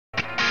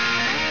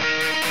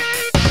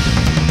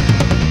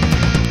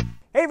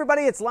Hey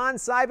everybody, it's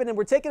Lon.TV, and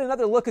we're taking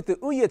another look at the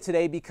Ouya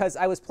today because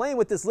I was playing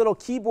with this little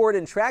keyboard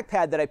and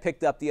trackpad that I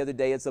picked up the other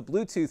day. It's a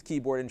Bluetooth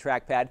keyboard and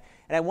trackpad,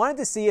 and I wanted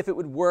to see if it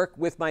would work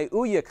with my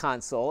Ouya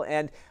console.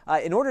 And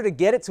in order to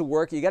get it to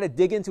work, you got to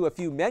dig into a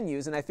few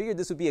menus, and I figured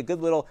this would be a good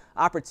little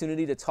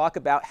opportunity to talk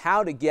about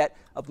how to get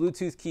a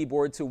Bluetooth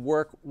keyboard to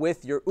work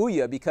with your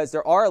Ouya, because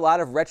there are a lot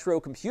of retro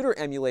computer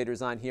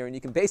emulators on here, and you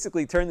can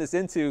basically turn this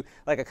into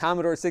like a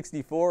Commodore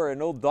 64 or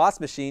an old DOS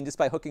machine just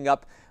by hooking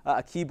up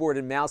a keyboard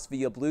and mouse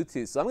via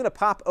Bluetooth. So I'm going to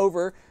pop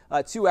over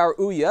to our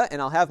Ouya,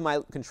 and I'll have my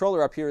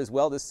controller up here as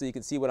well just so you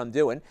can see what I'm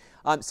doing.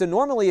 So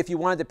normally if you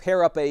wanted to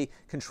pair up a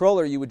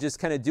controller, you would just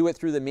kind of do it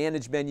through the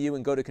Manage menu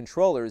and go to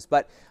Controllers.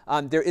 But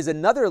there is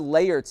another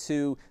layer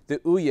to the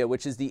Ouya,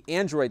 which is the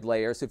Android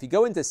layer. So if you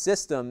go into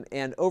System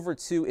and over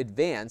to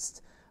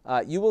Advanced,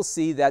 you will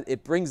see that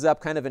it brings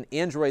up kind of an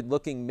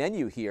Android-looking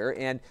menu here.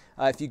 And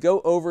if you go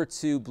over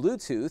to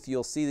Bluetooth,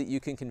 you'll see that you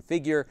can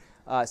configure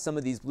some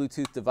of these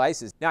Bluetooth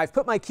devices. Now, I've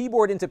put my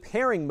keyboard into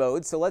pairing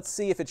mode, so let's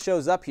see if it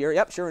shows up here.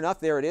 Yep, sure enough,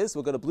 there it is.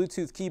 We'll go to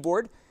Bluetooth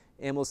keyboard,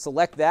 and we'll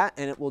select that,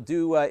 and it will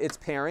do its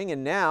pairing.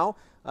 And now,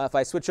 if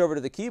I switch over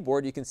to the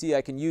keyboard, you can see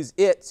I can use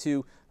it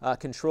to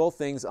control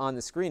things on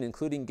the screen,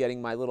 including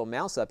getting my little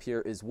mouse up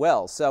here as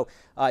well. So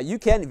you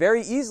can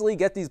very easily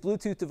get these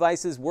Bluetooth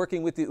devices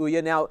working with the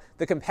Ouya. Now,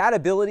 the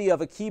compatibility of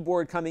a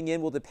keyboard coming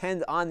in will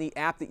depend on the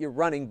app that you're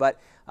running,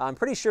 but I'm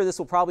pretty sure this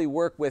will probably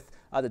work with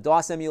the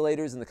DOS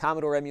emulators and the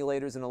Commodore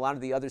emulators and a lot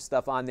of the other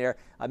stuff on there,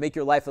 make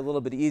your life a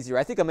little bit easier.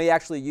 I think I may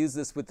actually use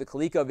this with the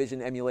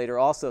ColecoVision emulator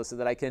also, so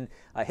that I can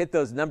hit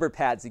those number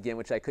pads again,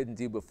 which I couldn't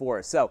do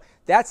before. So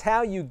that's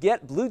how you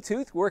get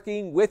Bluetooth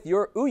working with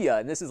your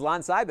Ouya. And this is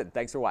Lon.TV.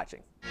 Thanks for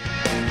watching.